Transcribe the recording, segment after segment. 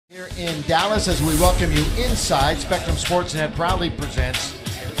Here in Dallas, as we welcome you inside, Spectrum Sportsnet proudly presents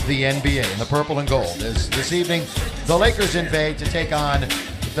the NBA in the purple and gold. As this evening, the Lakers invade to take on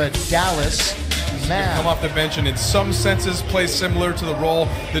the Dallas Mavericks. Come off the bench and in some senses play similar to the role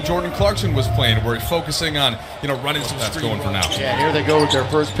that Jordan Clarkson was playing, where he's focusing on, running some That's screen going for now. Yeah, here they go with their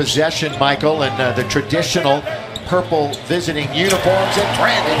first possession, Michael, and the traditional purple visiting uniforms. And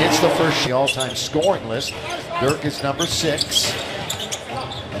Brandon hits the first all-time scoring list. Dirk is number 6.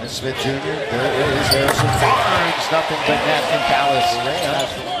 Smith Jr. There it is. Harrison Barnes. Nothing but net in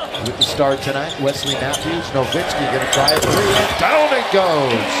Dallas. With the start tonight, Wesley Matthews. Nowitzki going to try a three, and down it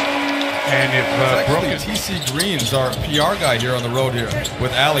goes. And if actually TC Green's our PR guy here on the road here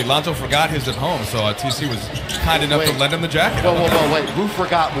with Ali. Lonzo forgot his at home, so TC was kind enough to lend him the jacket. Whoa, wait. Who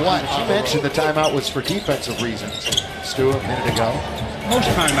forgot what? You mentioned the timeout was for defensive reasons. Stu, a minute ago. Most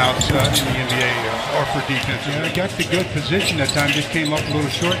timeouts in the NBA are for defense. They got the good position that time, just came up a little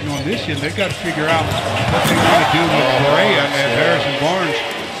short. And on this end, they've got to figure out what they want to do with Correa and Harrison Barnes.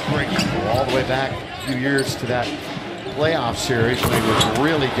 All the way back a few years to that playoff series when it was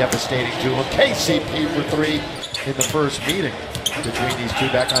really devastating to him. KCP for 3 in the first meeting between these two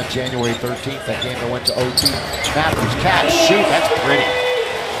back on January 13th. That game that went to OT. Matthews, catch, shoot, that's pretty.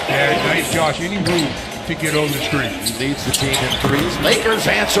 Yeah, nice, Josh. Any room to get over the screen. He leads the team in threes. Lakers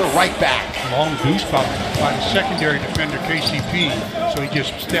answer right back. Long goose pop by the secondary defender KCP, so he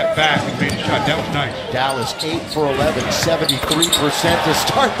just stepped back and made a shot. That was nice. Dallas 8 for 11, 73% to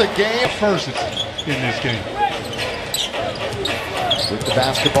start the game. First in this game. With the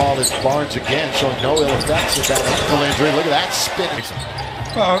basketball is Barnes again, showing no ill effects of that ankle injury. Look at that spin.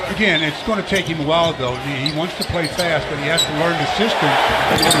 Well, again, it's going to take him a while, though. He wants to play fast, but he has to learn the system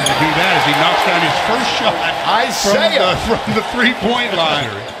in order to do that as he knocks down his first shot from the three-point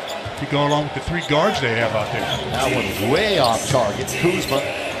line. To go along with the 3 guards they have out there. That one way off target. Kuzma,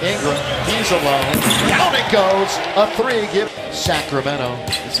 Ingram, he's alone. Down it goes. A 3 give Sacramento.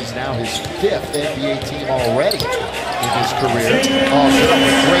 This is now his 5th NBA team already in his career. Oh,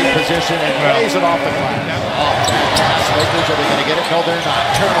 great position and lays it off the glass. Pass. Lakers, are they going to get it? No, they're not.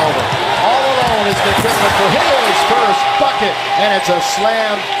 Turnover. All alone is McMillan for his first bucket, and it's a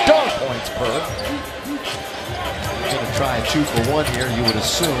slam dunk. Points per. Going to try a 2 for 1 here, you would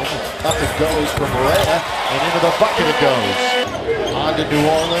assume. Up it goes for Moreta, and into the bucket it goes. On to New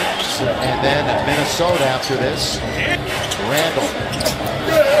Orleans, and then Minnesota after this. Randall.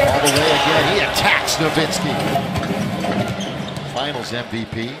 All the way again. He attacks Nowitzki. Finals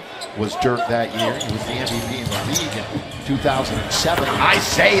MVP was Dirk that year. He was the MVP in the league in 2007.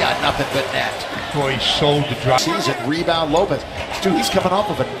 Isaiah, nothing but net. Boy, he sold the drop. Season rebound Lopez. Dude, he's coming off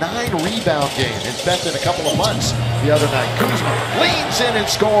of a 9-rebound game. His best in a couple of months the other night. Kuzma leans in and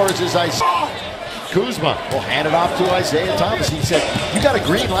scores as Isaiah. Kuzma will hand it off to Isaiah Thomas. He said, you got a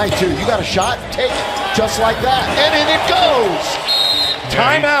green light too. You got a shot? Take it. Just like that. And in it goes.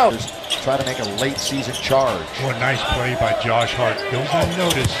 Timeout. Try to make a late season charge. Oh, a nice play by Josh Hart. Goes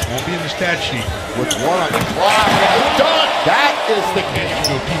unnoticed. Won't be in the stat sheet. With 1 on the clock. Done. That is the game.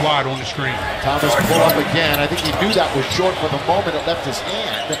 Go too wide on the screen. Thomas pull up again. I think he knew that was short from the moment it left his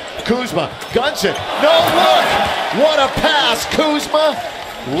hand. Kuzma guns it. No look. What a pass, Kuzma.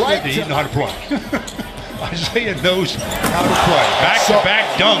 Right. He knows how to play. Isaiah knows how to play.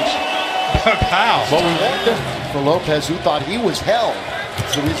 Back-to-back dunks. How? But we wondered for Lopez, who thought he was held.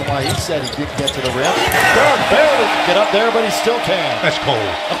 That's the reason why he said he didn't get to the rim. Barely get up there, but he still can. That's cold.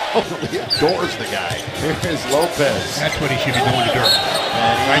 Oh, he adores the guy. Here's Lopez. That's what he should be doing to Dirk.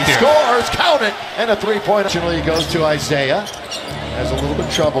 And he scores, count it, and a 3-point. Actually goes to Isaiah. Has a little bit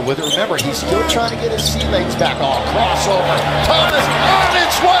of trouble with it. Remember, he's still trying to get his sea legs back. Oh, crossover. Thomas on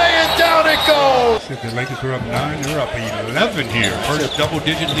its way, and down it goes. If the Lakers are up 9, they're up 11 here. First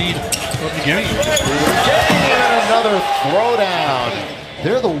double-digit lead of the game. And another throwdown.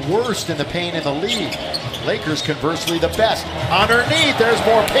 They're the worst in the paint in the league. Lakers, conversely, the best. Underneath, there's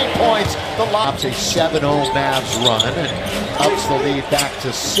more paint points. The lobs a 7-0 Mavs run and ups the lead back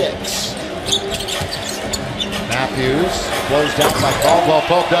to 6. Matthews closed down by Caldwell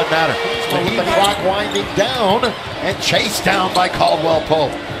Pope. Doesn't matter. With the clock winding down and chased down by Caldwell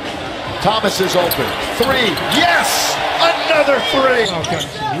Pope. Thomas is open. 3. Yes! Another 3. I've gotten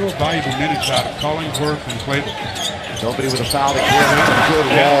some real valuable minutes out of Collingsworth and Kleber. Nobody with a foul to give him a good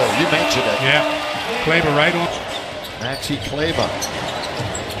roll. You mentioned it. Yeah. Kleber right on. Maxi Kleber.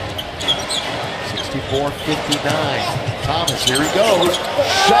 64-59. Thomas, here he goes.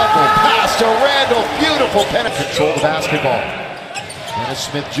 Shovel pass to Randall. Beautiful penalty. Control the basketball. Dennis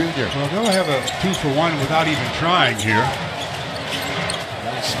Smith Jr. Well, they'll have a 2 for 1 without even trying here.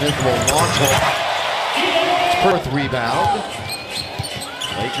 Smith will launch it. 4th rebound.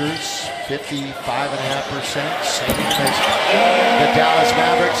 Lakers 55.5%, same as the Dallas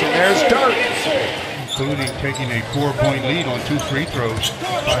Mavericks, and there's Dirk. Including taking a 4-point lead on 2 free throws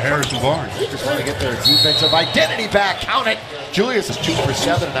by Harrison Barnes. Lakers want to get their defensive identity back. Count it. Julius is 2 for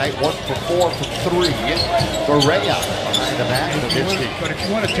 7 tonight, 1 for 4 from 3 for Rayon behind the back of Nowitzki. But if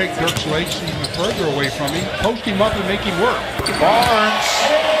you want to take Dirk's legs even further away from him, post him up and make him work. Barnes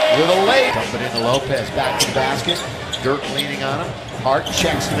with a late. Dump it into Lopez, back to the basket. Dirk leaning on him. Hart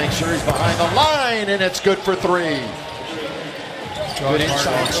checks to make sure he's behind the line, and it's good for 3. Good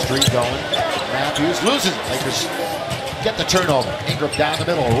inside streak going. Matthews loses it. Lakers get the turnover. Ingram down the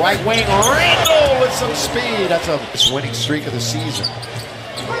middle. Right wing. Randall with some speed. That's a winning streak of the season.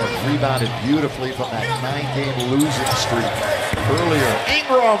 They have rebounded beautifully from that 9-game losing streak earlier.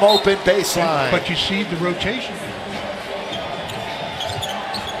 Ingram open baseline. But you see the rotation.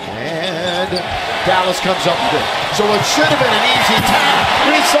 And Dallas comes up with it. So it should have been an easy tap.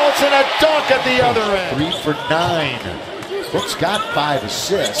 Results in a dunk at the other end. 3 for 9. Brooks got 5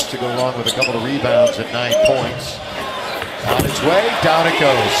 assists to go along with a couple of rebounds and 9 points. On its way, down it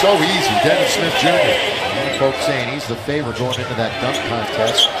goes. So easy. Dennis Smith Jr. And folks saying he's the favorite going into that dunk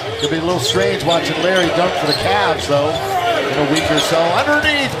contest. It'll be a little strange watching Larry dunk for the Cavs, though, in a week or so.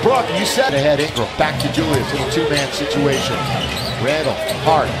 Underneath, Brook, you said ahead. Ingram back to Julius in a 2-man situation. Randall,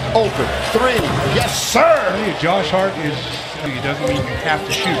 Hart, open, 3. Yes, sir. Hey, Josh Hart he doesn't mean you have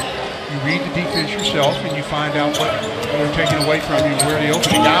to shoot. You read the defense yourself and you find out what they're taking away from you, where the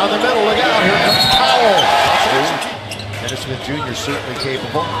opening. Down the middle, look out, here comes Powell. Dennis Smith Jr. certainly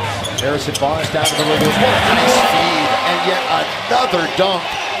capable. Harrison Barnes down the middle of the floor. Nice feed, and yet another dunk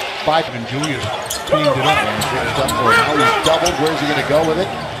by Julius cleaned it up. Now he's doubled, where's he gonna go with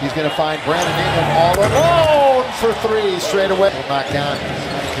it? He's gonna find Brandon Ingram all alone for 3 straight away. He'll knock down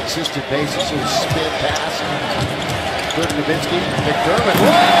on a consistent basis, so spin pass. Good Nowitzki, McDermott.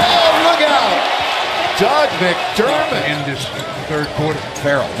 Whoa, look out! Doug McDermott. In this 3rd quarter.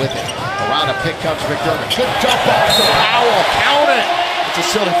 Farrell with it. Around a pick comes McDermott. Good jump off to Powell. Count it! It's a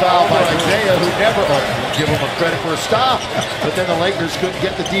silly foul by Isaiah, who never give him a credit for a stop. But then the Lakers couldn't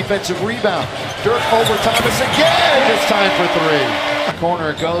get the defensive rebound. Dirk over Thomas again. It's time for 3.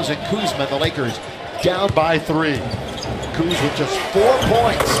 Corner it goes, and Kuzma, the Lakers, down by 3. Kuz with just 4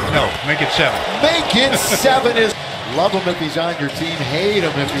 points. No, make it 7. Make it 7 is... Love him if he's on your team, hate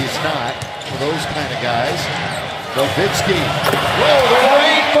him if he's not. For those kind of guys. Nowitzki. Whoa, the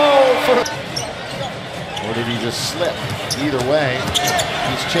rainbow for... Or did he just slip? Either way,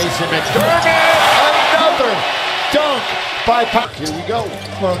 he's chasing McDermott. Another dunk by Pop. Here we go.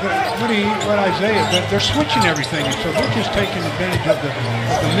 Well, what Isaiah, they're switching everything, and so they're just taking advantage of the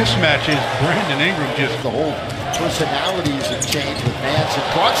mismatches. Brandon Ingram just... The whole personalities have changed with Nance and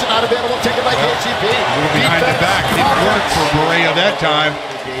Clarkson not available. Taken by KCP. A little behind the back. Didn't work for Berea that time.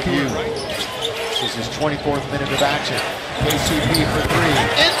 Debut. This is his 24th minute of action. KCP for 3.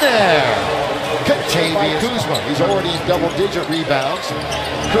 In there. Pavy Kuzma. He's already in double-digit rebounds.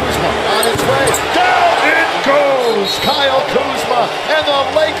 Kuzma on its way. Down it goes. Kyle Kuzma. And the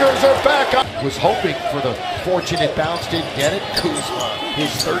Lakers are back up. Was hoping for the fortunate bounce. Didn't get it. Kuzma.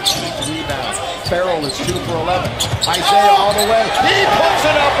 His 13th rebound. Farrell is 2 for 11. Isaiah all the way. He puts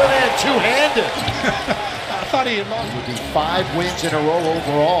it up and in. Two-handed. I thought he had lost. It would be 5 wins in a row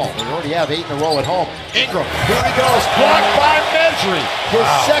overall. We already have 8 in a row at home. Ingram, here he goes. Blocked by Mesri. His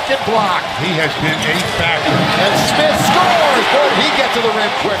second block. He has been a factor. And Smith scores. Boy, did he get to the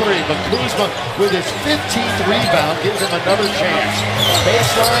rim quick. 3. But Kuzma with his 15th rebound gives him another chance.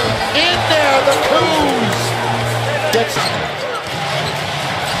 Baseline in there. The Kuz gets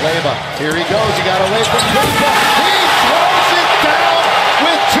Leba. Here he goes. He got away from Kuzma. He throws it down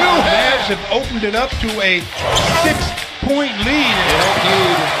with 2 hands. Have opened it up to a 6-point lead. They don't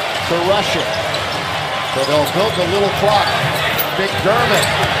need to rush it. So they'll milk a little clock. McDermott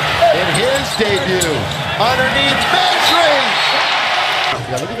in his debut. Underneath Mesri.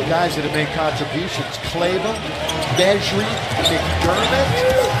 Yeah, look at the guys that have made contributions. Claiborne, Mesri, McDermott.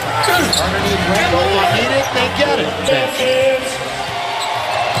 Underneath Randall. They need it, they get it.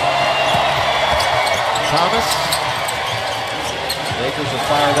 Thomas. Lakers are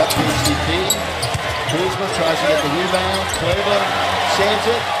fired up. KCP. Kuzma tries to get the rebound. Claiborne saves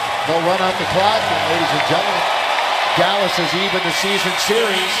it. They'll run out the clock. And ladies and gentlemen, Dallas has evened the season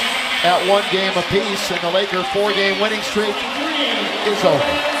series at 1 game apiece, and the Lakers' 4-game winning streak is over.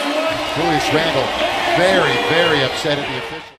 Julius Randle very, very upset at the officials.